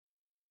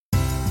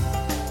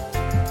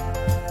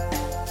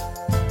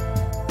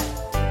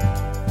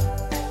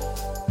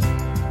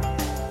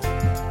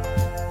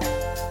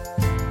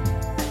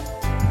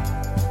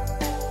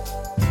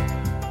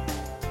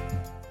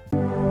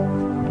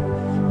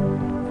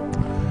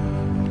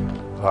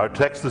Our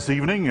text this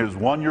evening is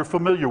one you're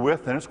familiar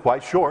with, and it's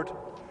quite short.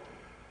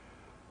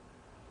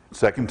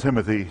 2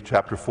 Timothy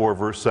chapter 4,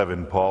 verse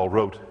 7, Paul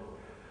wrote,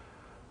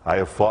 I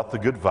have fought the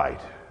good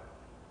fight.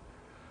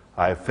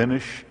 I have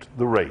finished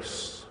the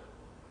race.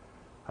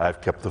 I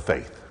have kept the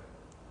faith.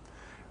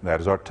 And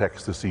that is our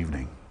text this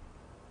evening.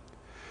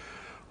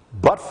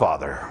 But,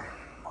 Father,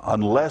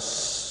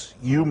 unless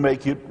you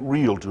make it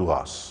real to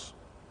us,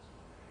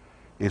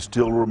 it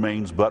still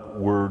remains but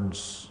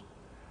words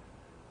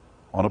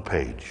on a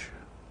page.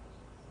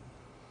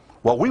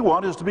 What we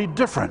want is to be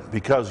different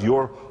because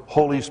your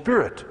Holy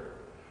Spirit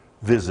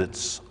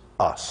visits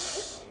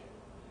us.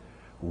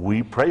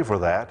 We pray for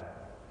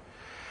that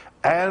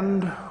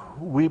and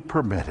we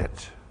permit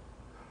it.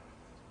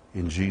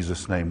 In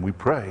Jesus' name we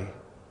pray.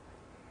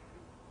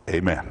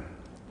 Amen.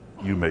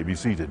 You may be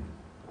seated.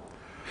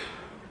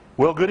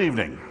 Well, good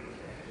evening.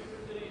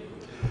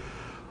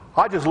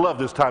 I just love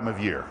this time of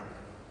year.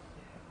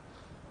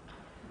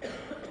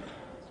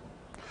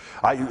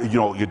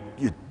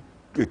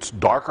 It's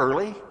dark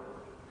early.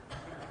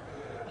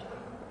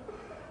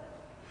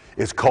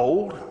 It's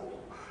cold.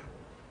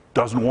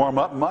 Doesn't warm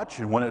up much,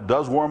 and when it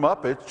does warm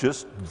up, it's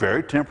just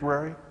very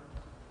temporary.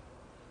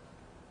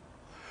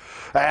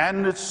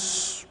 And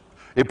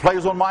it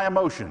plays on my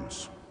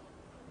emotions.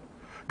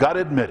 Got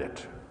to admit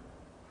it.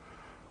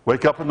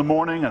 Wake up in the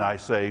morning and I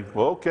say,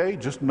 well, okay,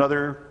 just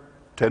another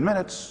 10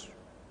 minutes.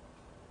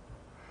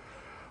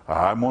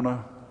 I'm going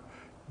to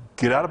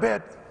get out of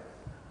bed.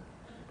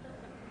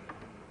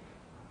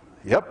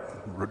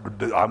 Yep,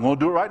 I'm going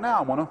to do it right now.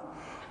 I'm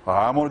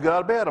going to get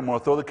out of bed. I'm going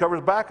to throw the covers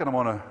back and I'm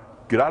going to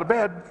get out of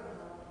bed.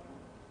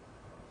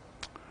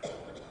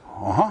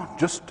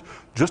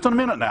 Just in a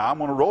minute now. I'm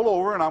going to roll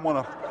over and I'm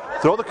going to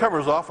throw the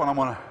covers off and I'm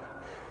going to...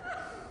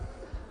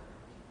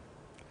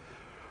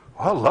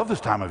 I love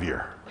this time of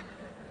year.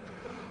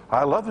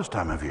 I love this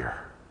time of year.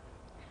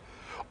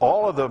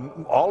 All of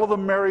the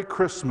Merry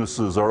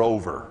Christmases are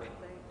over.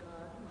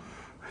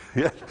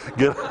 Yeah,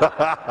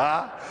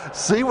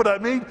 see what I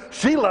mean?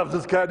 She loves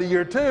this kind of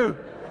year too.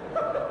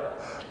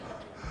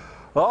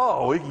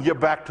 Oh, we can get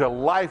back to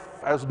life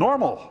as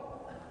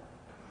normal.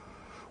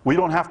 We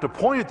don't have to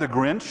point at the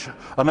Grinch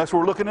unless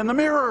we're looking in the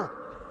mirror.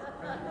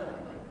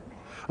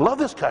 Love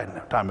this kind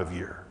of time of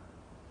year.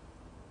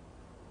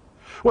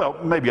 Well,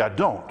 maybe I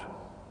don't.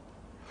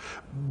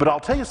 But I'll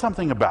tell you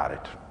something about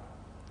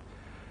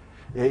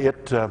it.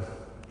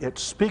 It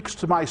speaks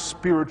to my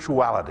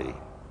spirituality.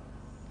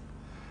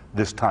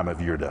 This time of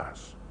year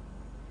does.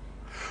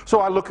 So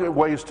I look at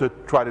ways to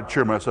try to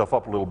cheer myself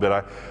up a little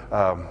bit.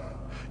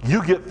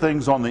 You get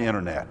things on the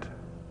internet.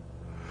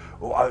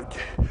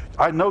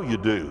 I know you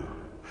do.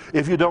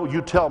 If you don't,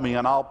 you tell me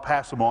and I'll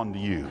pass them on to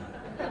you.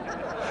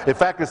 In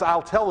fact,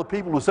 I'll tell the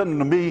people who send them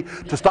to me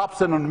to stop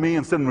sending them to me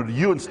and send them to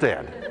you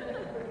instead.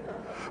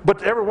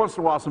 But every once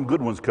in a while some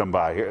good ones come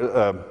by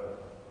here.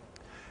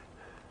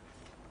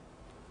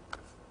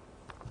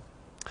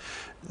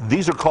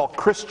 These are called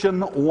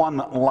Christian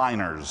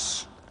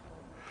one-liners.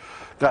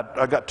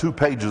 I got 2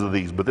 pages of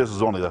these, but this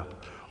is only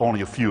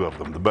a few of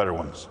them, the better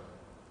ones.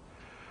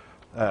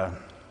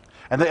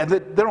 And they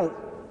don't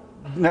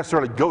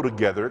necessarily go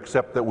together,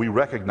 except that we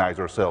recognize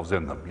ourselves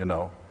in them. You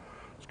know,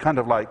 it's kind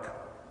of like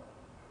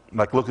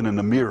looking in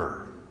the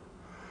mirror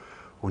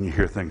when you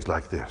hear things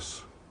like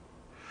this.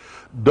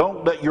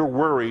 Don't let your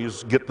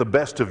worries get the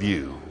best of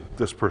you,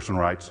 this person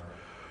writes.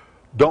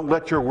 Don't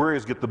let your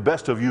worries get the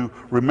best of you.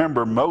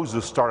 Remember,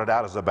 Moses started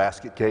out as a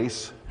basket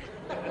case.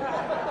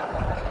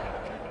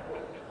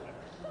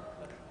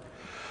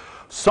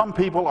 Some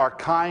people are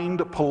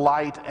kind,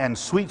 polite, and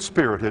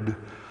sweet-spirited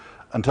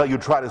until you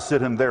try to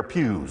sit in their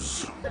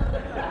pews.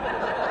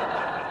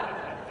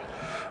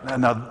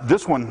 Now,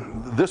 this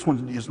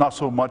one is not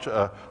so much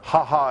a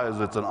ha-ha as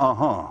it's an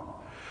uh-huh.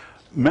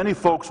 Many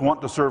folks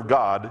want to serve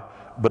God,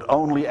 but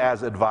only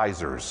as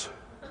advisors.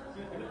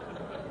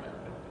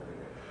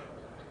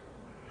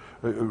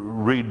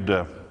 Read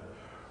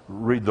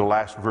the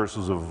last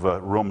verses of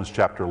Romans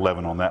chapter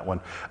 11 on that one.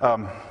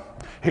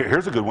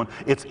 Here's a good one.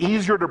 It's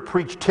easier to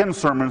preach 10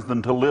 sermons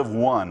than to live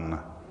one.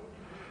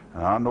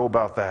 I know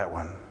about that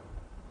one.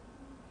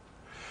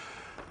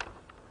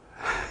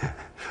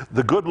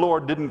 The good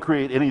Lord didn't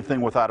create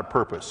anything without a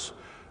purpose,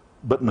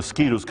 but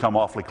mosquitoes come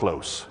awfully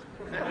close.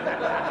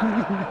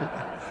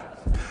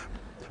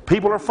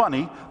 People are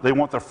funny. They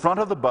want the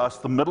front of the bus,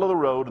 the middle of the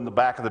road, and the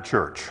back of the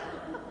church.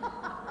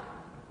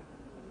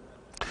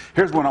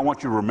 Here's one I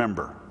want you to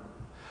remember.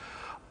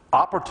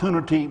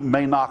 Opportunity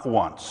may knock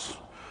once,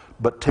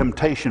 but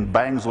temptation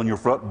bangs on your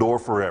front door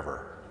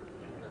forever.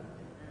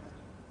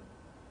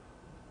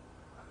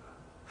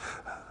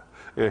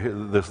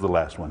 This is the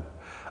last one.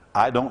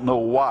 I don't know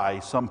why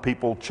some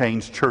people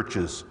change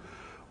churches.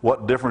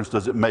 What difference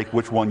does it make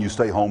which one you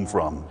stay home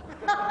from?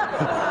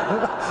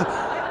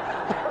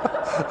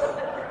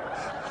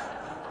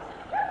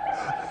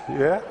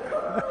 Yeah?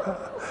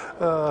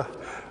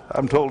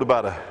 I'm told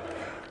about a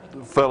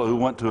fellow who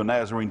went to a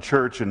Nazarene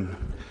church, and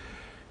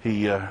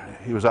he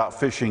was out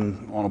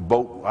fishing on a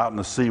boat out in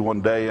the sea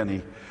one day, and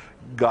he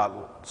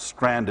got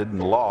stranded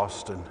and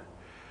lost, and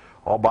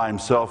all by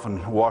himself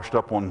and washed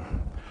up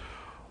on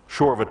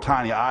shore of a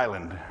tiny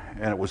island.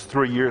 And it was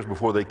 3 years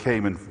before they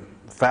came and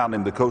found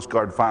him. The Coast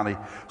Guard finally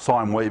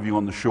saw him waving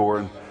on the shore,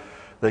 and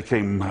they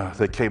came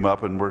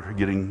up and were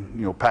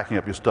getting, packing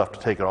up your stuff to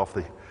take it off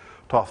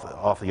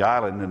the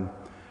island. And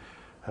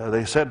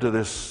they said to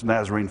this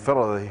Nazarene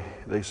fellow,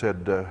 they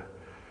said,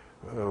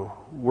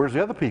 where's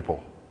the other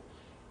people?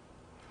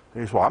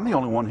 He said, well, I'm the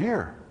only one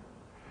here.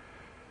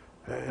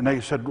 And they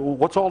said, well,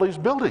 what's all these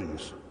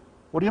buildings?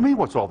 What do you mean,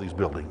 what's all these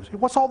buildings?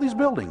 What's all these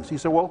buildings? He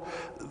said, well,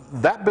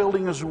 that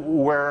building is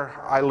where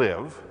I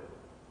live.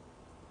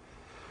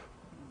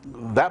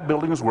 That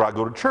building is where I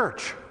go to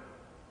church.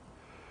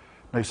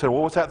 And they said,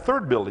 well, what's that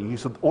third building? He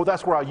said, oh,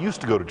 that's where I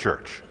used to go to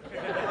church.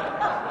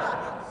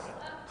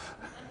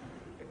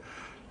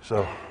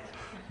 So,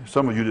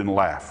 some of you didn't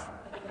laugh.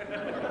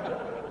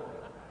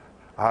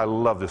 I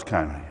love this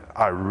kind of,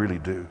 I really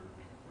do.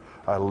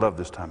 I love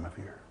this time of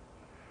year.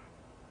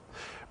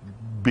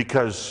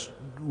 Because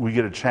we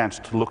get a chance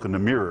to look in the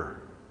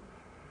mirror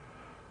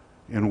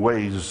in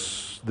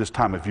ways this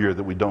time of year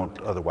that we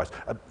don't otherwise.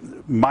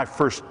 My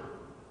first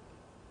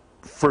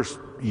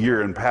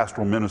year in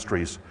pastoral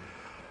ministries,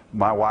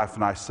 my wife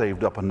and I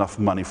saved up enough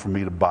money for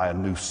me to buy a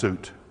new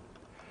suit.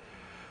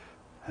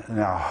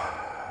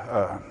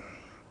 Now,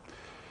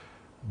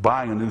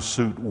 buying a new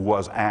suit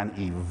was an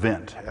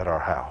event at our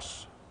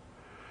house.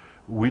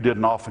 We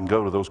didn't often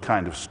go to those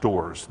kind of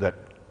stores that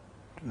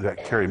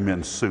carry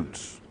men's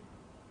suits.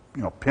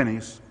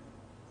 Pennies.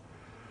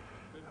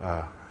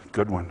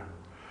 Good one.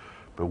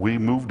 But we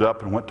moved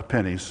up and went to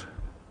Pennies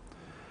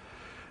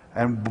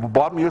and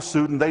bought me a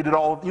suit, and they did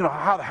all,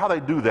 how they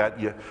do that.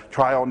 You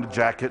try on the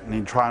jacket and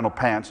you try on the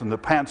pants, and the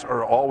pants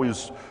are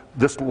always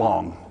this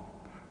long,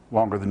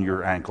 longer than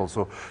your ankle.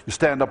 So you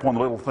stand up on the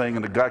little thing,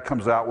 and the guy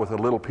comes out with a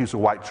little piece of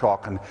white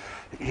chalk, and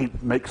he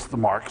makes the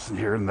marks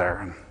here and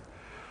there.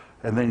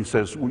 And then he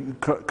says,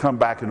 come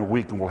back in a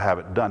week and we'll have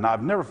it done. Now,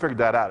 I've never figured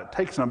that out. It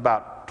takes him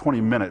about 20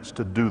 minutes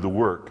to do the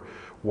work.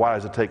 Why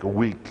does it take a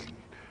week?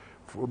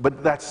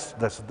 But that's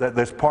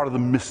part of the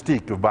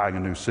mystique of buying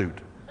a new suit.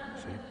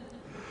 See?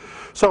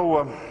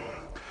 So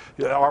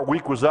our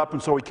week was up,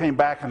 and so we came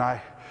back, and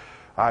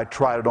I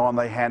tried it on.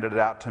 They handed it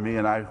out to me,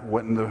 and I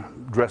went in the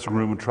dressing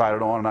room and tried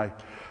it on, and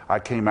I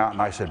came out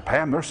and I said,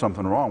 Pam, there's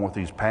something wrong with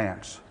these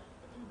pants.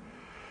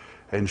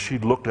 And she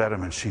looked at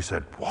them and she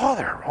said, wow,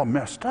 they're all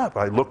messed up.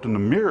 I looked in the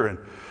mirror, and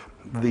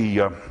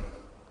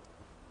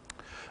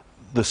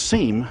the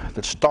seam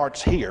that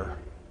starts here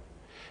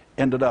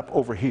ended up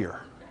over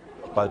here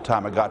by the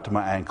time I got to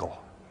my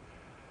ankle.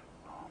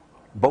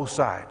 Both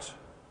sides.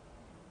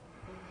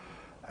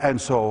 And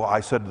so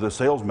I said to the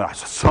salesman, I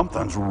said,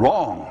 something's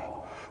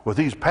wrong with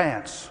these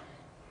pants.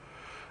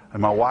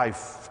 And my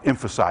wife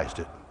emphasized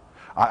it.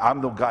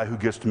 I'm the guy who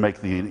gets to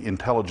make the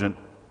intelligent,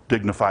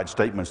 dignified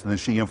statements, and then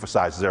she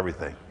emphasizes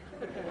everything.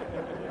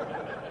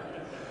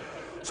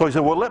 So he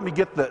said, well, let me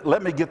get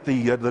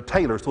the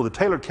tailor. So the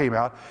tailor came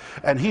out,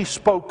 and he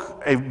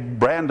spoke a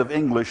brand of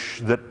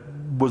English that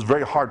was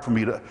very hard for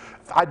me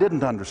I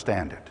didn't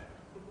understand it.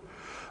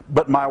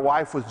 But my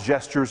wife, with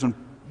gestures and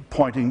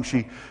pointing,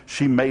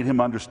 she made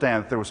him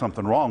understand that there was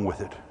something wrong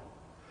with it.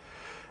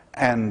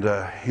 And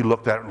he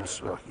looked at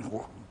it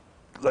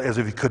as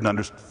if he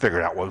couldn't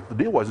figure out what the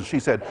deal was. And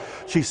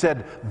she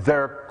said,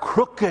 they're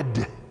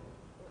crooked.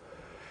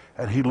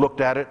 And he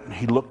looked at it,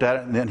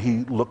 and then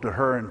he looked at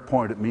her and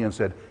pointed at me and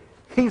said,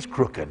 he's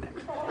crooked.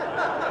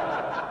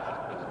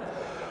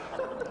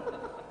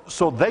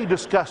 So they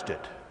discussed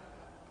it.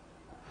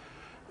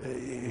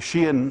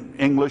 She in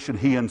English and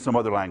he in some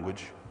other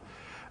language.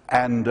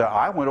 And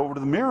I went over to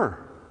the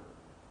mirror.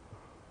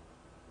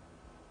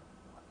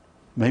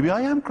 Maybe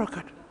I am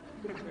crooked.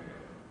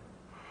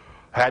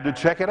 Had to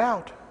check it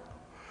out.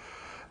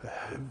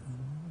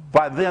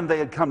 By then they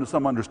had come to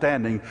some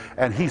understanding,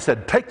 and he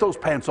said, take those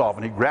pants off,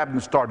 and he grabbed them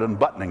and started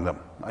unbuttoning them.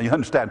 You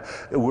understand,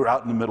 we're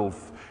out in the middle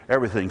of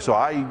everything. So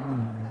I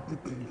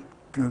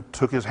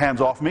took his hands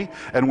off me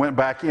and went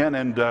back in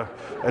and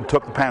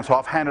took the pants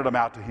off, handed them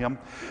out to him,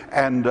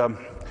 and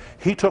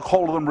he took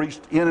hold of them,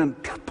 reached in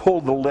and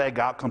pulled the leg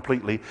out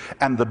completely,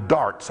 and the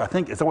darts, I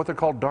think, is that what they're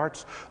called,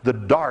 darts? The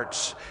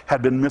darts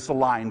had been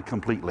misaligned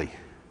completely,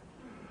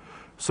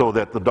 so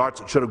that the darts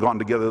that should have gone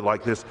together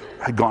like this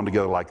had gone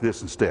together like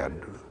this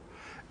instead.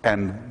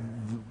 And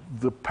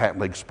the pant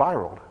leg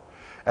spiraled.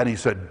 And he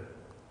said,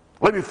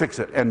 let me fix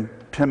it. And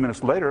 10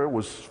 minutes later, it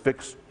was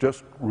fixed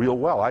just real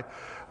well.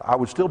 I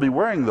would still be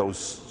wearing those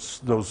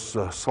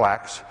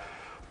slacks,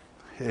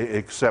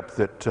 except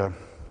that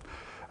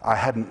I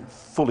hadn't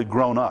fully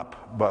grown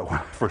up when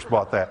I first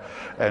bought that.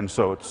 And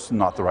so it's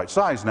not the right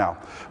size now.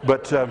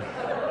 But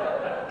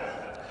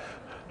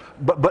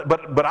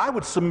I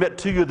would submit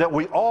to you that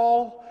we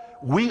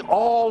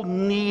all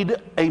need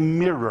a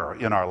mirror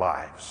in our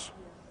lives.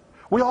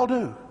 We all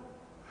do.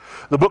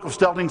 The book of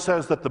Stelting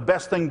says that the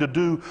best thing to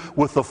do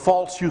with the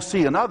faults you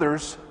see in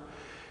others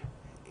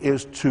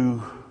is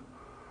to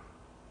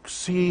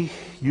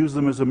use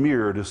them as a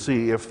mirror to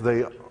see if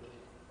they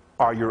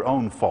are your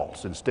own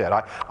faults instead.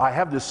 I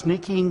have this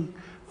sneaking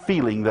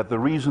feeling that the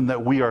reason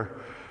that we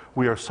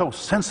are so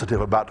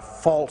sensitive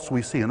about faults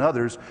we see in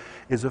others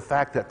is the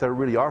fact that there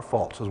really are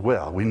faults as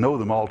well. We know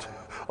them all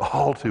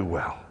too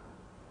well.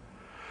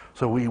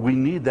 So we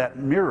need that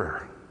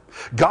mirror.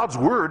 God's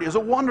Word is a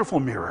wonderful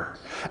mirror.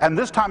 And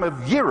this time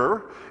of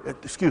year,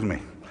 excuse me,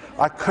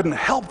 I couldn't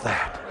help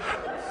that.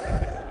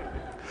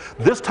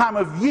 This time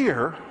of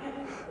year,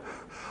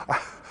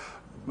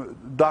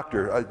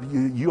 Doctor,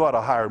 you ought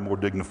to hire a more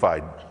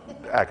dignified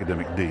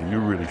academic dean. You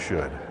really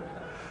should.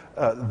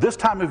 This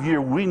time of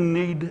year, we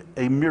need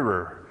a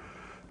mirror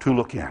to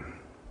look in.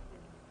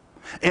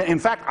 In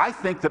fact, I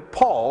think that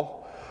Paul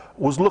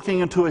was looking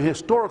into a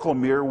historical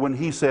mirror when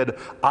he said,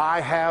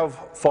 I have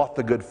fought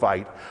the good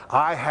fight.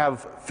 I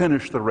have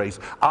finished the race.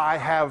 I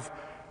have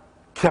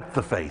kept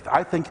the faith.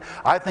 I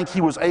think he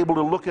was able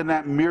to look in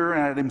that mirror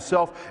and at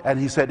himself, and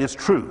he said, it's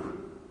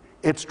true.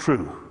 It's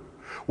true.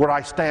 Where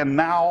I stand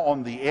now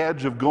on the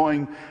edge of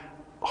going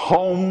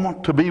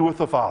home to be with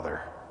the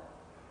Father,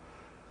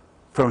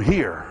 from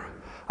here,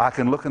 I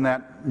can look in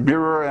that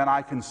mirror and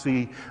I can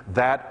see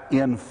that,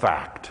 in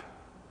fact,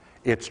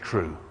 it's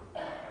true.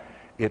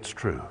 It's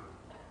true.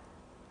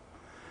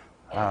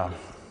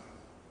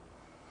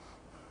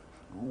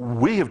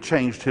 We have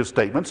changed his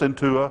statements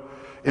into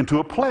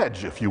a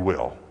pledge, if you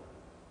will.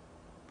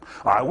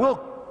 I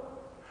will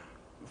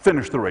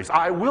finish the race.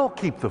 I will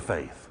keep the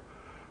faith.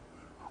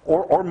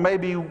 Or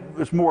maybe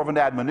it's more of an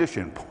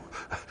admonition.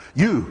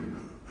 You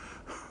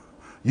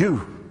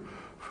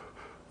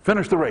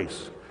finish the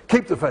race.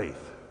 Keep the faith.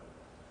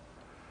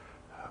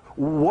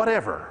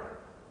 Whatever.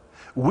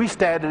 We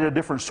stand in a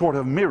different sort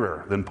of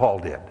mirror than Paul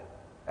did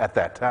at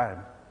that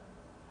time.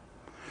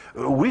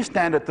 We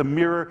stand at the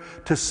mirror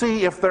to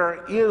see if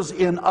there is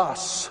in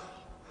us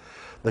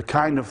the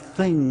kind of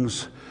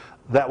things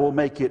that will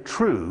make it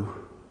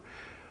true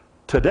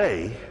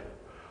today,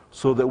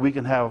 so that we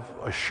can have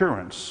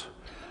assurance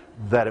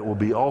that it will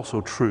be also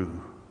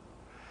true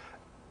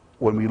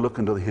when we look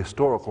into the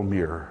historical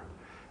mirror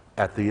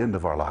at the end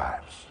of our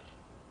lives.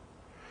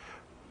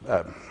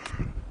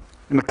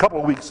 In a couple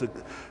of weeks,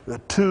 the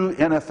two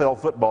NFL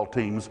football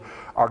teams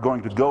are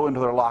going to go into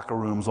their locker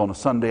rooms on a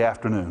Sunday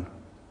afternoon.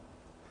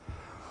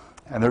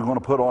 And they're going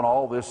to put on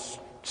all this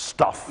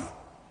stuff.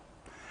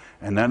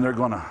 And then they're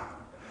going to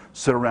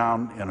sit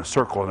around in a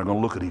circle and they're going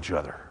to look at each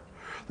other.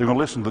 They're going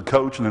to listen to the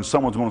coach, and then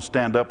someone's going to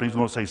stand up and he's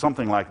going to say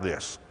something like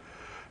this.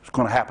 It's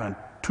going to happen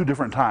two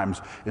different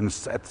times,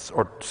 at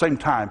the same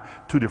time,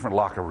 two different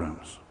locker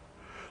rooms.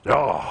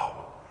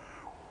 Oh,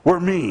 we're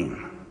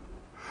mean.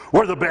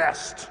 We're the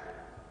best.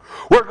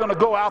 We're going to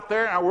go out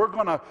there and we're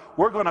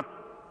going to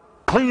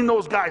clean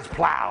those guys'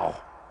 plow.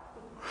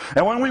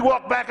 And when we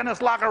walk back in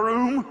this locker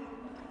room,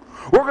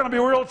 we're going to be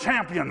real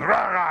champions.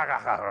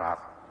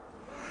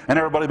 And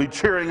everybody be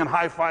cheering and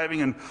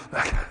high-fiving.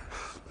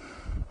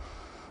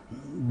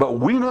 But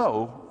we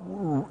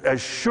know,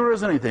 as sure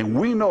as anything,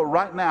 we know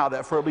right now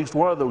that for at least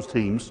one of those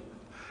teams,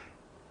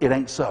 it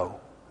ain't so.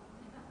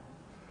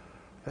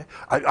 Okay?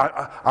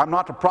 I'm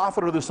not the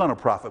prophet or the son of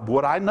prophet, but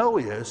what I know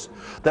is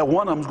that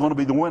one of them is going to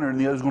be the winner and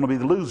the other is going to be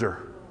the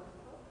loser.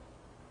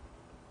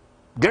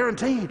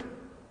 Guaranteed.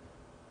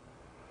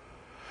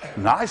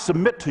 Now I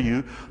submit to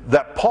you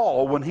that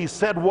Paul, when he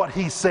said what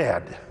he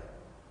said,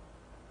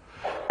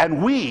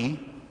 and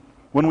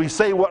when we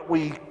say what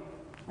we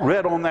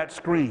read on that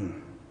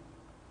screen,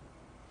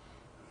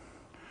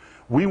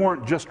 we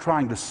weren't just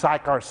trying to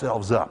psych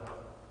ourselves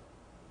up.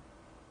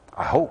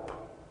 I hope.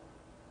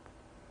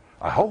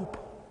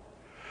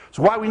 It's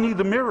why we need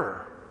the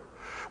mirror.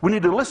 We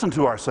need to listen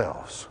to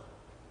ourselves.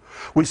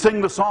 We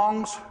sing the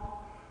songs.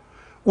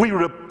 We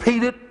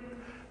repeat it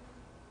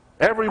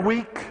every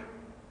week.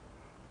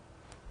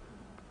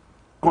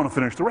 I want to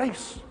finish the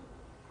race.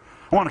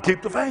 I want to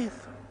keep the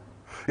faith.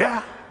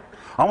 Yeah,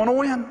 I want to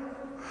win.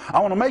 I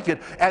want to make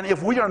it. And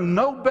if we are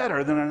no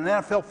better than an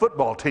NFL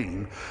football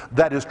team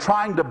that is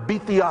trying to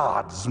beat the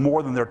odds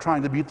more than they're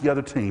trying to beat the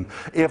other team,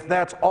 if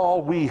that's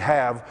all we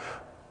have,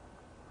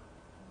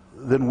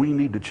 then we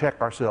need to check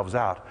ourselves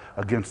out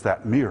against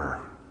that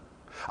mirror.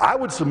 I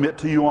would submit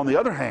to you, on the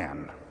other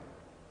hand,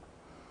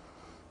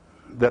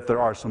 that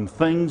there are some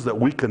things that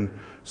we can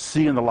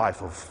see in the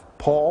life of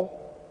Paul,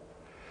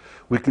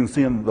 we can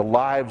see in the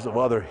lives of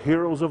other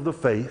heroes of the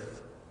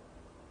faith,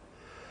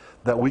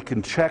 that we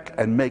can check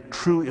and make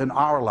true in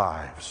our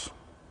lives,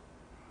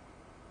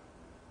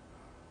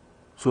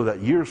 so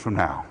that years from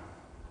now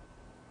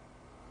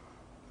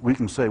we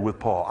can say with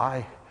Paul,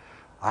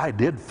 I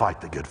did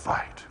fight the good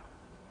fight.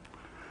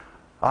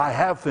 I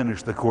have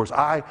finished the course.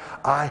 I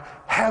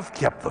have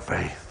kept the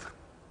faith.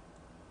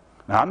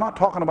 Now, I'm not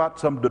talking about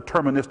some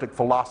deterministic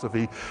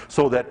philosophy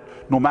so that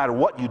no matter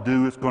what you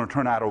do, it's going to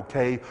turn out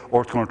okay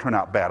or it's going to turn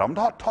out bad. I'm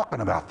not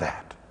talking about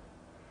that.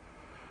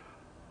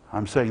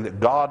 I'm saying that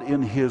God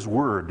in His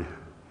Word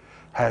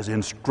has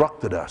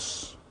instructed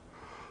us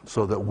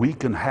so that we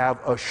can have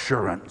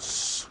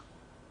assurance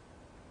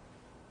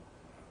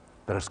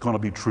that it's going to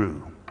be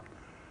true.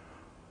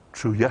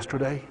 True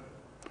yesterday,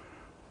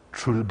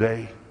 true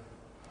today,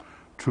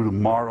 true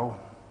tomorrow,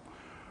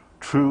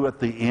 true at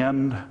the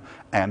end,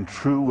 and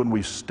true when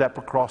we step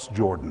across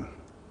Jordan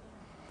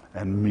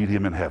and meet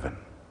him in heaven.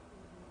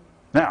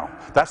 Now,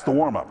 that's the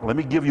warm-up. Let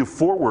me give you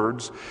 4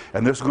 words,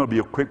 and this is going to be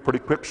a pretty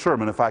quick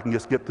sermon if I can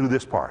just get through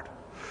this part.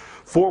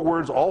 4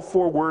 words, all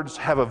 4 words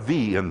have a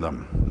V in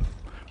them.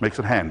 Makes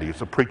it handy.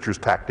 It's a preacher's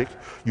tactic.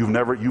 You've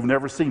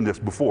never seen this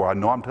before. I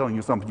know I'm telling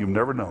you something you've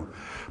never known.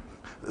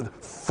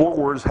 4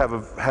 words have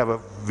a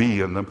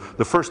V in them.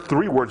 The first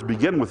 3 words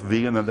begin with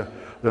V, and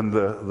then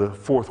the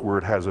 4th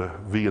word has a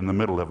V in the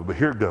middle of it. But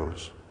here it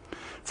goes.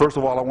 First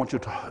of all, I want you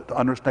to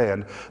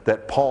understand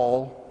that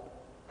Paul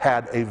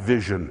had a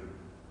vision.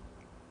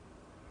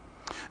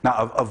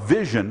 Now, a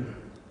vision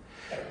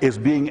is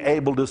being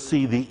able to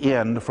see the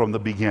end from the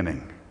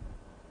beginning.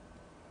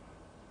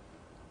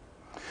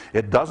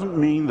 It doesn't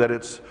mean that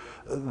it's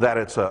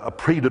a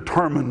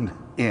predetermined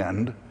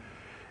end.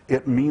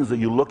 It means that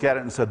you look at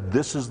it and said,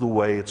 this is the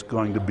way it's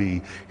going to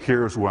be.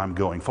 Here's where I'm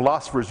going.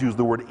 Philosophers use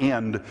the word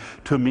end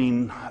to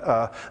mean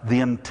the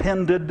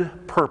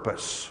intended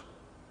purpose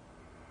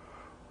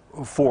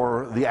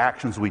for the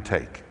actions we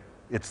take.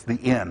 It's the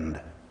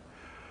end.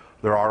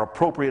 There are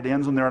appropriate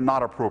ends and there are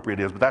not appropriate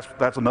ends, but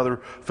that's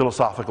another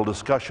philosophical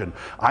discussion.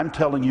 I'm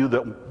telling you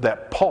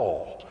that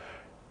Paul,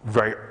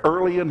 very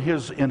early in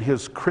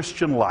his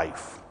Christian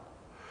life,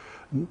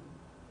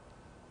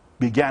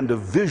 began to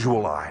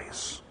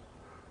visualize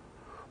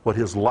what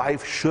his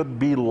life should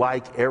be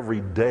like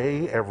every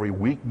day, every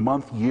week,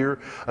 month, year,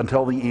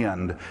 until the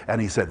end. And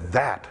he said,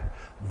 that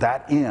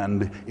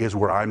end is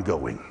where I'm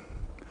going.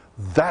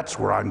 That's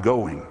where I'm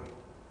going.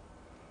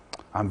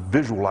 I'm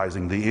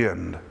visualizing the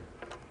end.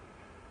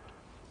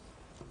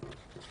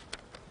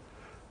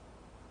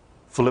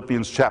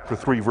 Philippians chapter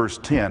 3, verse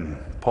 10,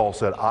 Paul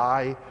said,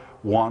 I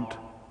want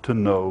to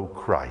know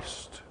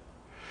Christ.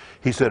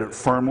 He said it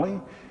firmly.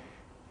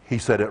 He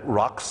said it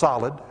rock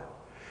solid.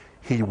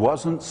 He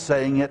wasn't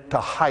saying it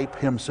to hype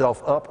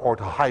himself up or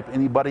to hype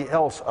anybody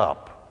else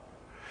up.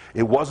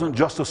 It wasn't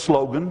just a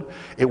slogan.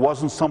 It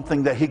wasn't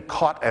something that he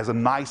caught as a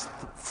nice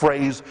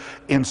phrase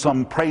in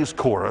some praise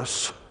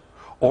chorus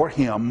or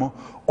hymn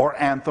or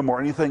anthem or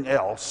anything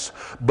else,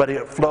 but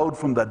it flowed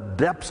from the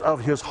depths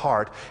of his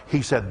heart.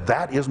 He said,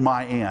 that is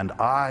my end.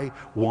 I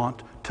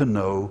want to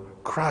know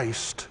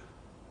Christ.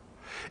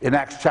 In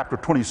Acts chapter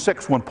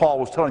 26, when Paul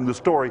was telling the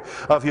story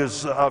of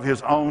his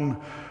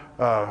own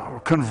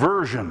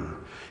conversion,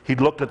 he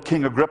looked at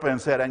King Agrippa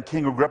and said, and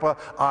King Agrippa,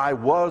 I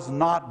was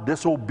not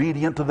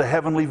disobedient to the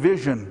heavenly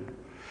vision.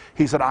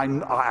 He said,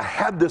 I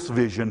had this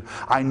vision.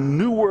 I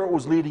knew where it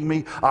was leading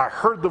me. I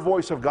heard the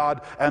voice of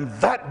God, and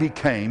that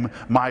became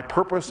my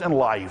purpose in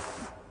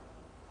life.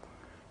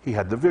 He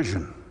had the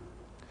vision.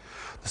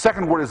 The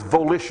second word is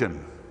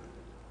volition.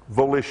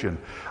 Volition.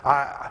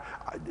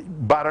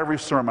 About every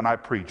sermon I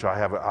preach, I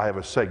have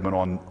a segment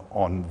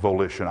on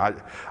volition.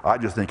 I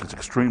just think it's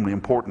extremely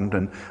important,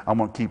 and I'm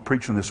going to keep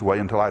preaching this way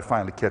until I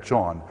finally catch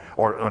on,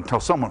 or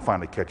until someone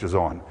finally catches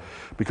on.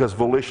 Because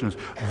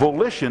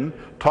volition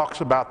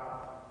talks about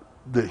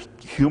the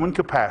human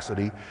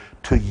capacity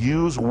to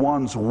use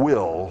one's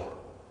will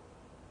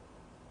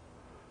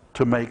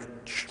to make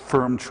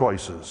firm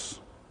choices.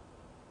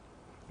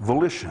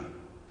 Volition.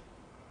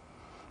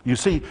 You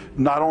see,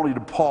 not only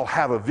did Paul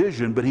have a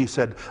vision, but he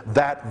said,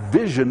 that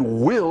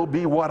vision will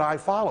be what I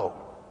follow.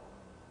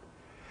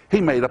 He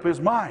made up his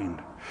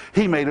mind.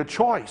 He made a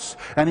choice,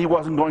 and he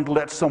wasn't going to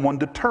let someone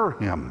deter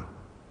him.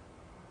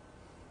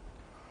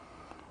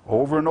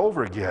 Over and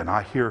over again,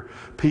 I hear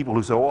people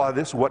who say, oh,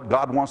 this is what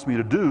God wants me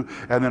to do,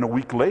 and then a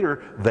week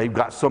later, they've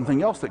got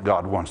something else that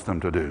God wants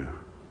them to do.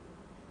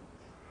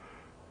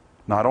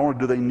 Not only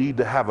do they need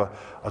to have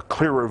a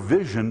clearer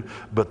vision,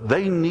 but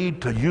they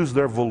need to use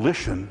their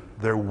volition,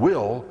 their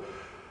will,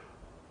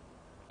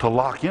 to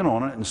lock in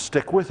on it and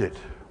stick with it.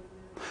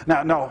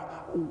 Now,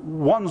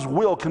 one's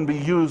will can be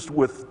used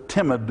with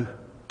timid,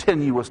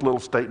 tenuous little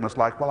statements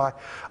like, well,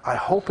 I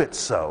hope it's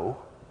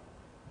so.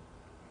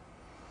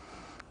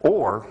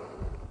 Or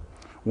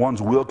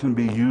one's will can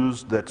be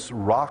used that's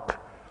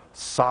rock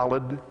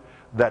solid,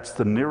 that's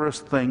the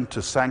nearest thing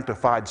to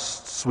sanctified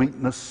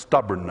sweetness,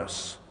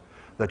 stubbornness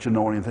that you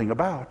know anything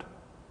about.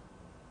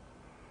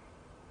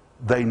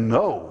 They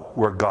know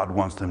where God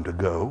wants them to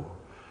go,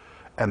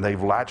 and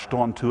they've latched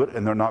onto it,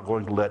 and they're not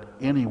going to let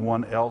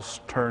anyone else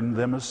turn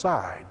them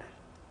aside.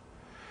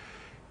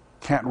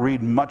 Can't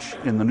read much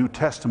in the New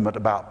Testament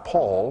about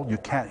Paul. You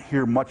can't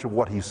hear much of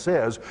what he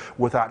says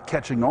without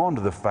catching on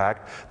to the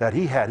fact that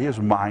he had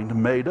his mind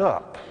made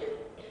up.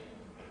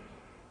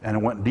 And it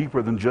went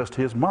deeper than just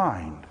his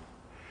mind.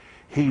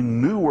 He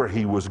knew where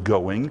he was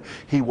going.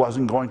 He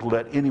wasn't going to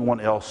let anyone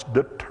else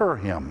deter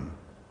him.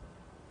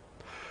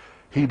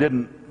 He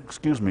didn't,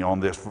 excuse me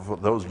on this, for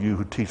those of you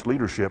who teach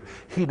leadership,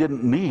 he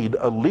didn't need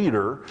a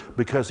leader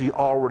because he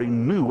already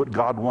knew what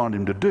God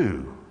wanted him to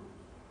do.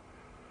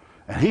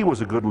 And he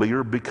was a good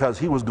leader because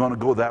he was going to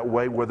go that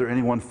way whether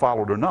anyone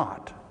followed or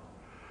not.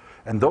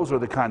 And those are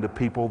the kind of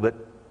people that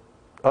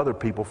other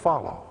people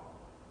follow.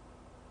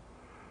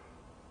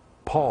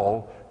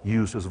 Paul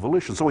used his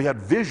volition. So he had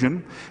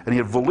vision and he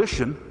had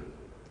volition,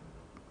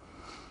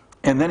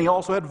 and then he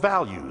also had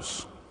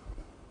values.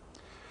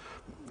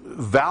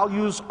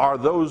 Values are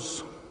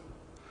those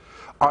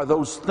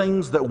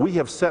things that we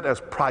have set as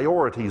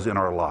priorities in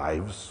our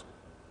lives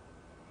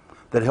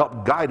that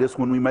help guide us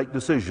when we make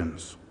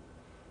decisions.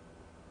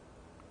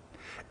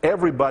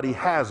 Everybody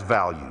has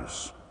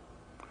values.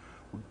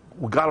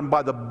 We got them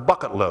by the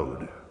bucket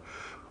load.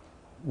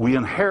 We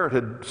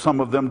inherited some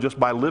of them just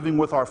by living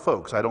with our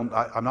folks. I'm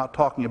not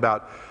talking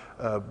about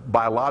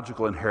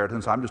biological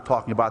inheritance. I'm just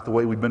talking about the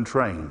way we've been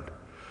trained,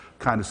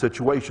 kind of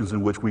situations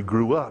in which we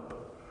grew up.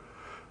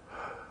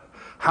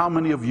 How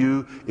many of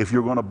you, if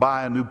you're going to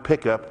buy a new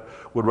pickup,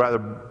 would rather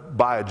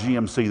buy a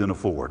GMC than a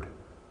Ford?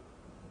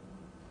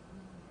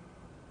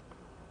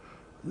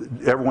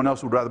 Everyone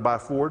else would rather buy a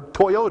Ford?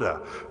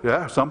 Toyota.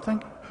 Yeah,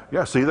 something.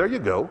 Yeah, see, there you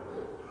go.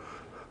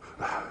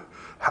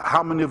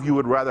 How many of you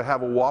would rather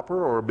have a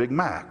Whopper or a Big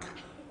Mac?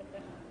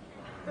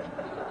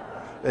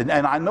 And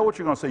I know what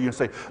you're going to say. You're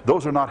going to say,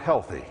 those are not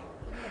healthy,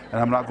 and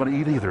I'm not going to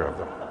eat either of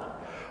them.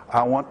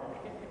 I want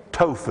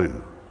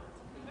tofu.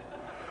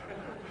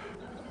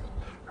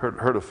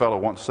 Heard a fellow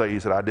once say, he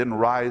said, I didn't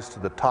rise to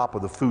the top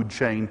of the food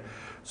chain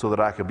so that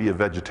I could be a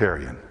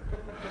vegetarian.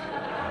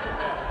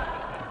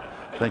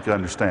 I think I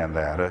understand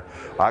that.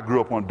 I grew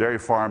up on a dairy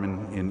farm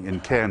in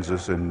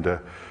Kansas, and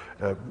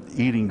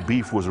eating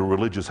beef was a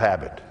religious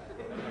habit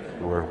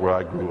where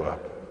I grew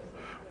up.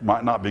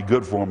 Might not be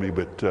good for me,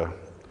 but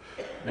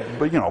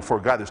you know, for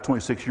a guy that's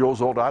 26 years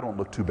old, I don't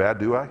look too bad,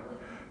 do I?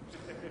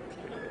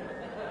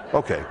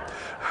 Okay.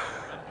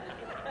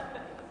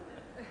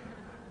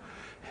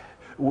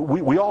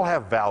 We all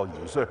have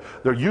values.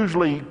 They're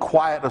usually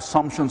quiet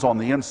assumptions on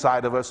the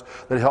inside of us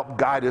that help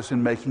guide us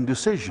in making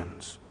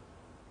decisions.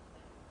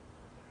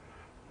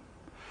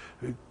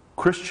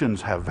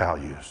 Christians have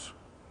values.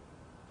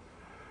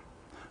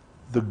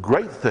 The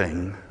great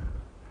thing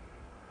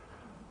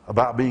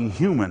about being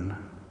human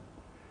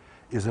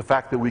is the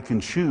fact that we can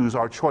choose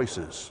our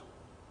choices.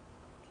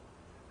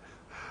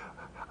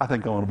 I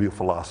think I want to be a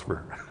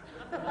philosopher.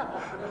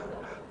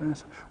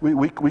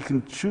 we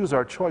can choose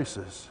our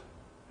choices.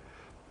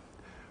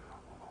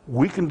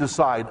 We can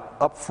decide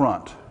up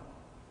front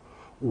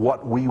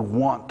what we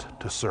want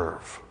to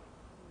serve.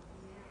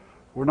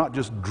 We're not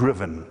just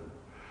driven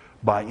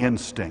by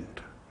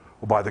instinct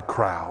or by the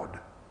crowd,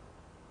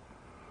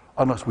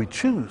 unless we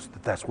choose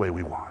that that's the way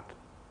we want.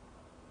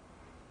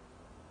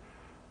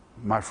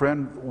 My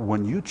friend,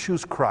 when you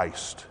choose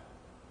Christ,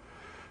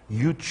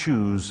 you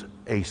choose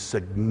a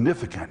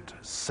significant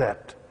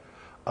set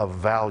of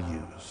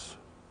values.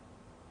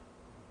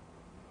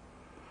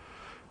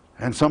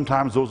 And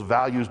sometimes those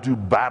values do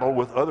battle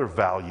with other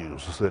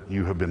values that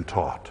you have been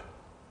taught.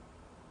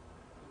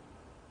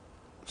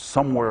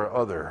 Somewhere or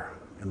other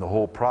in the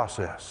whole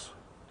process,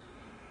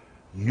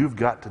 you've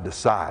got to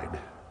decide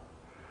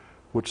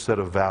which set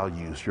of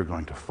values you're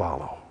going to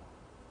follow.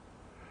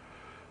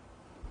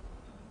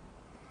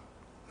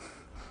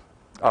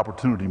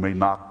 Opportunity may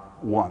knock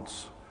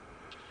once,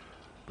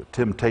 but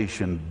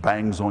temptation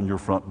bangs on your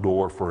front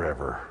door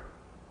forever.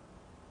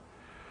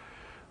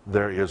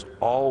 There is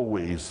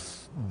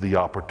always the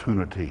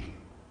opportunity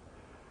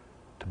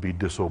to be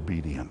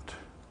disobedient.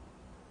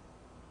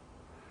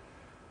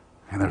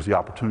 And there's the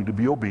opportunity to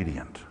be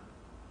obedient.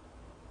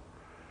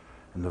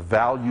 And the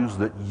values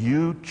that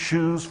you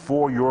choose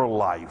for your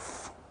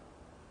life,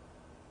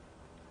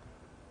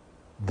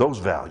 those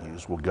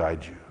values will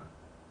guide you.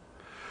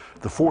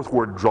 The fourth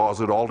word draws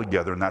it all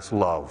together, and that's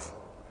love.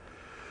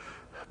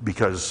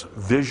 Because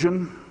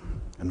vision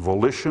and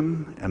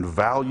volition and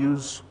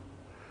values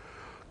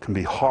can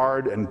be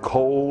hard and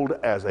cold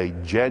as a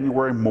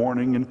January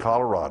morning in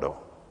Colorado.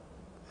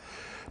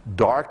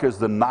 Dark as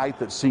the night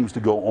that seems to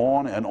go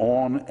on and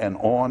on and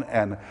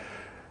on,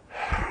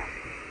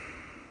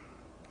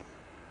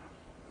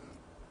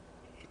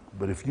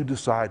 but if you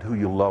decide who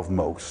you love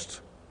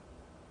most,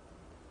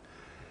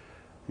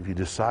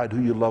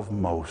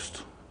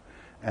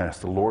 and it's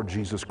the Lord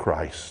Jesus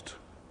Christ,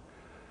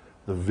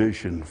 the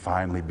vision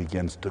finally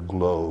begins to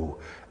glow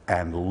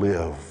and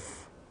live.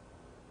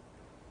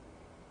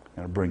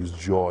 And it brings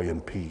joy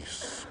and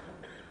peace.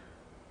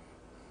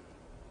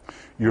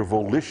 Your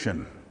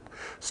volition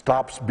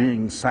stops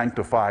being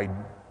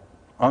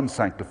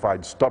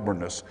unsanctified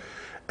stubbornness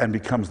and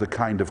becomes the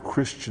kind of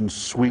Christian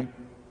sweet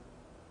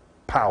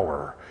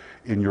power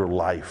in your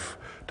life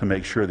to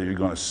make sure that you're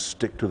going to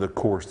stick to the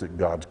course that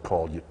God's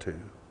called you to.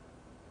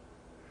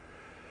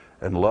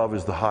 And love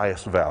is the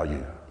highest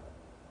value.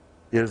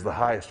 It is the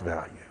highest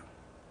value.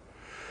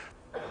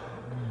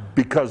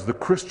 Because the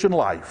Christian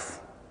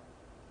life,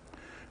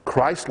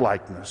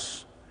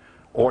 Christ-likeness,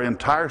 or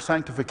entire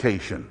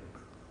sanctification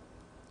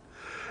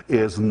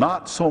is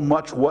not so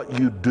much what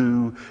you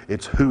do,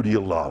 it's who do you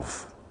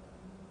love.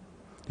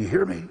 Do you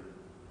hear me?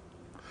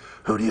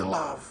 Who do you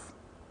love?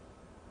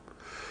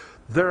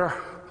 There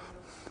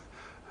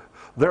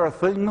are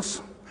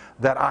things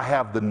that I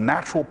have the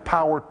natural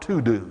power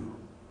to do,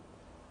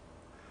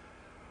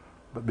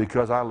 but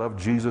because I love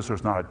Jesus,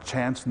 there's not a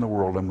chance in the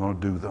world I'm going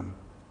to do them.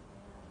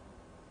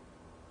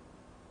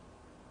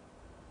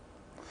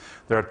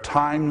 There are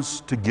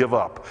times to give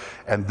up,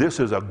 and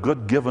this is a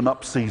good giving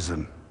up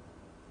season.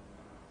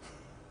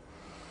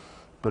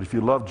 But if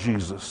you love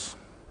Jesus,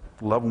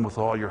 love him with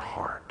all your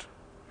heart.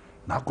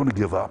 You're not going to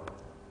give up.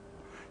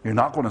 You're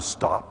not going to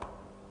stop.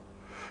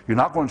 You're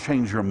not going to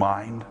change your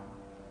mind.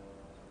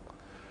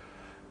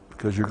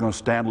 Because you're going to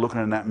stand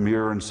looking in that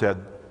mirror and said,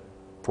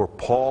 for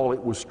Paul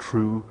it was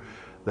true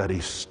that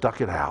he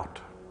stuck it out.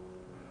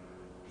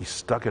 He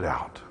stuck it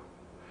out.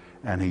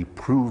 And he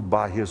proved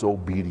by his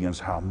obedience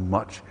how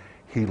much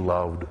he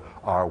loved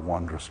our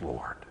wondrous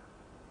Lord.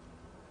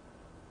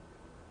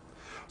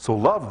 So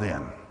love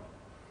then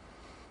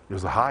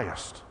is the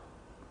highest.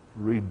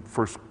 Read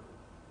 1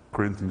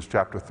 Corinthians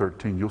chapter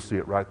 13. You'll see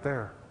it right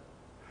there.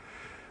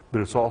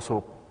 But it's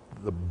also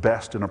the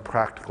best in a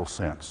practical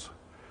sense.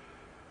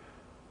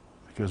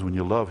 Because when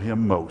you love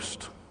him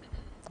most,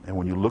 and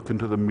when you look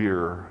into the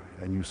mirror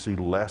and you see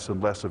less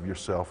and less of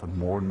yourself and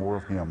more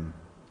of him,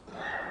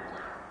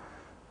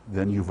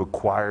 then you've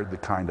acquired the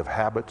kind of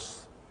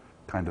habits,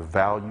 kind of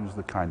values,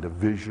 the kind of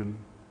vision,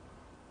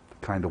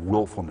 the kind of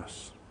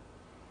willfulness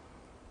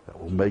that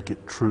will make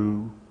it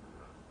true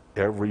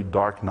every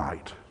dark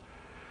night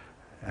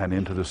and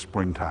into the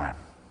springtime.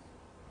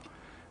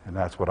 And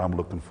that's what I'm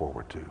looking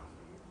forward to.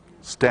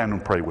 Stand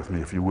and pray with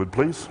me if you would,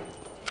 please.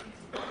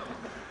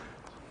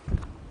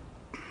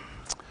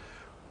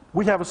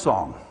 We have a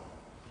song.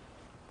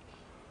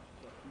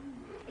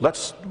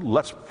 Let's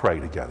pray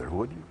together,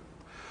 would you?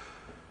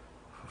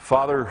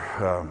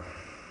 Father,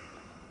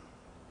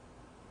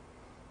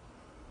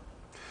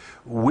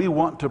 we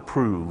want to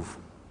prove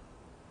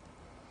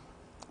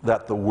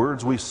that the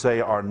words we say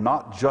are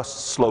not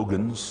just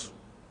slogans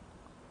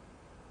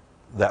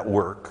that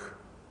work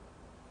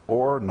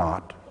or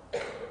not.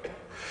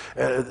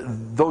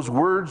 Those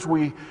words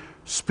we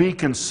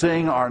speak and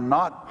sing are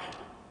not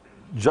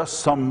just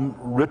some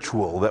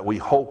ritual that we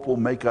hope will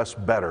make us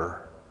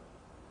better.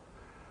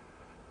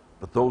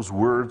 But those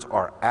words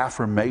are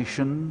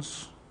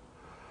affirmations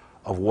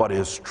of what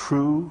is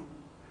true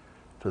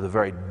to the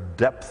very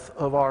depth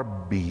of our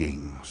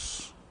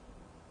beings.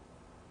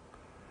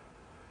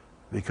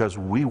 Because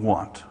we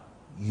want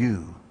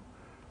you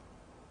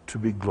to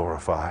be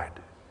glorified.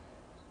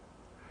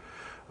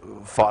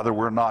 Father,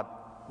 we're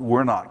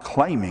not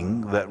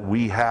claiming that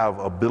we have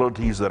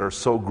abilities that are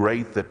so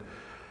great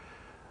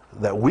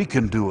that we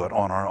can do it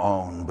on our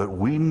own, but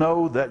we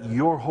know that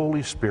your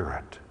Holy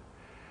Spirit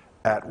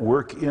at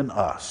work in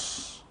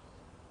us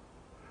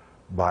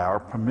by our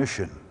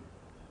permission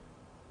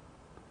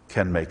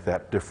can make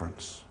that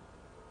difference.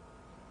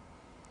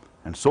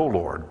 And so,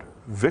 Lord,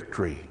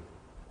 victory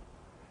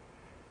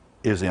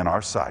is in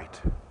our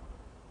sight.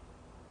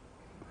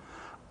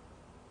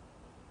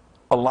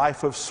 A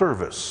life of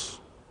service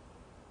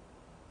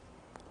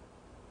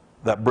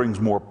that brings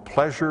more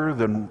pleasure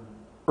than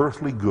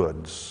earthly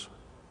goods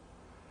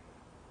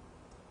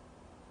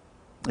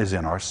is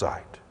in our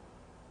sight.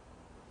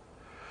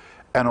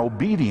 An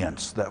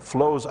obedience that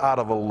flows out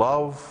of a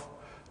love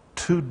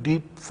too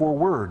deep for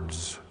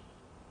words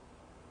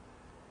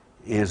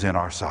is in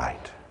our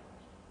sight.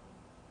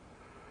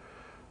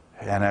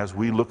 And as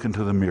we look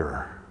into the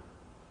mirror,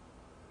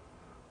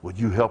 would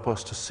you help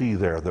us to see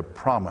there the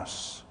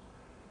promise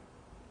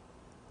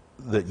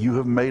that you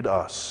have made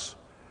us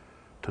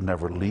to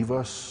never leave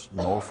us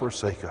nor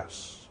forsake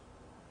us,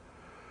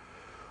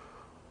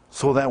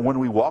 so that when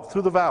we walk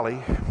through the valley,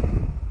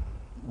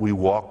 we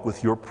walk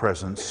with your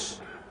presence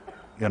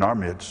in our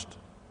midst,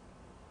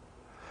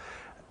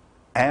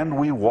 and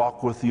we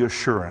walk with the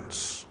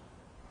assurance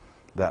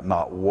that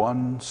not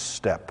one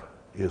step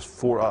is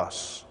for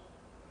us,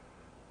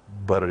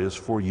 but it is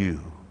for you,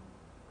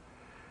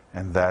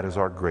 and that is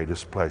our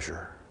greatest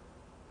pleasure.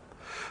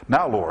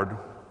 Now, Lord,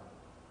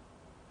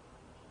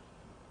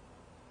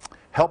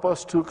 help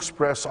us to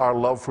express our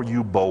love for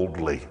you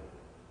boldly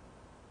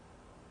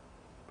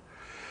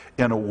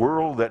in a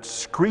world that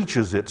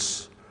screeches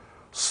its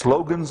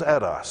slogans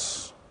at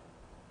us,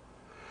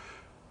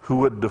 who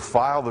would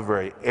defile the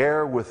very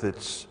air with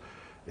its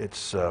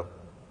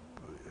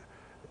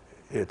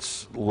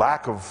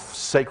lack of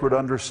sacred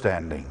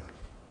understanding.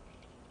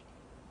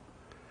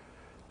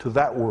 To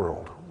that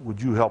world,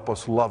 would you help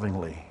us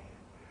lovingly,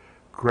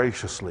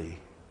 graciously,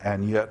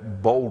 and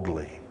yet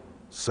boldly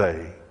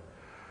say,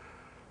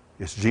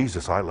 it's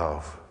Jesus I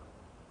love.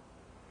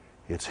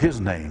 It's his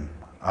name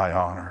I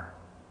honor.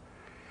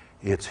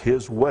 It's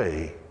his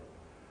way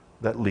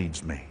that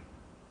leads me.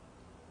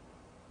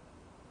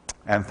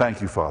 And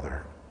thank you,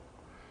 Father,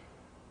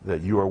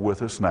 that you are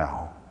with us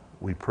now.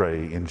 We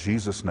pray in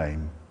Jesus'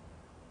 name.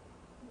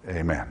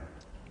 Amen.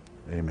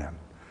 Amen.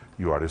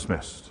 You are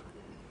dismissed.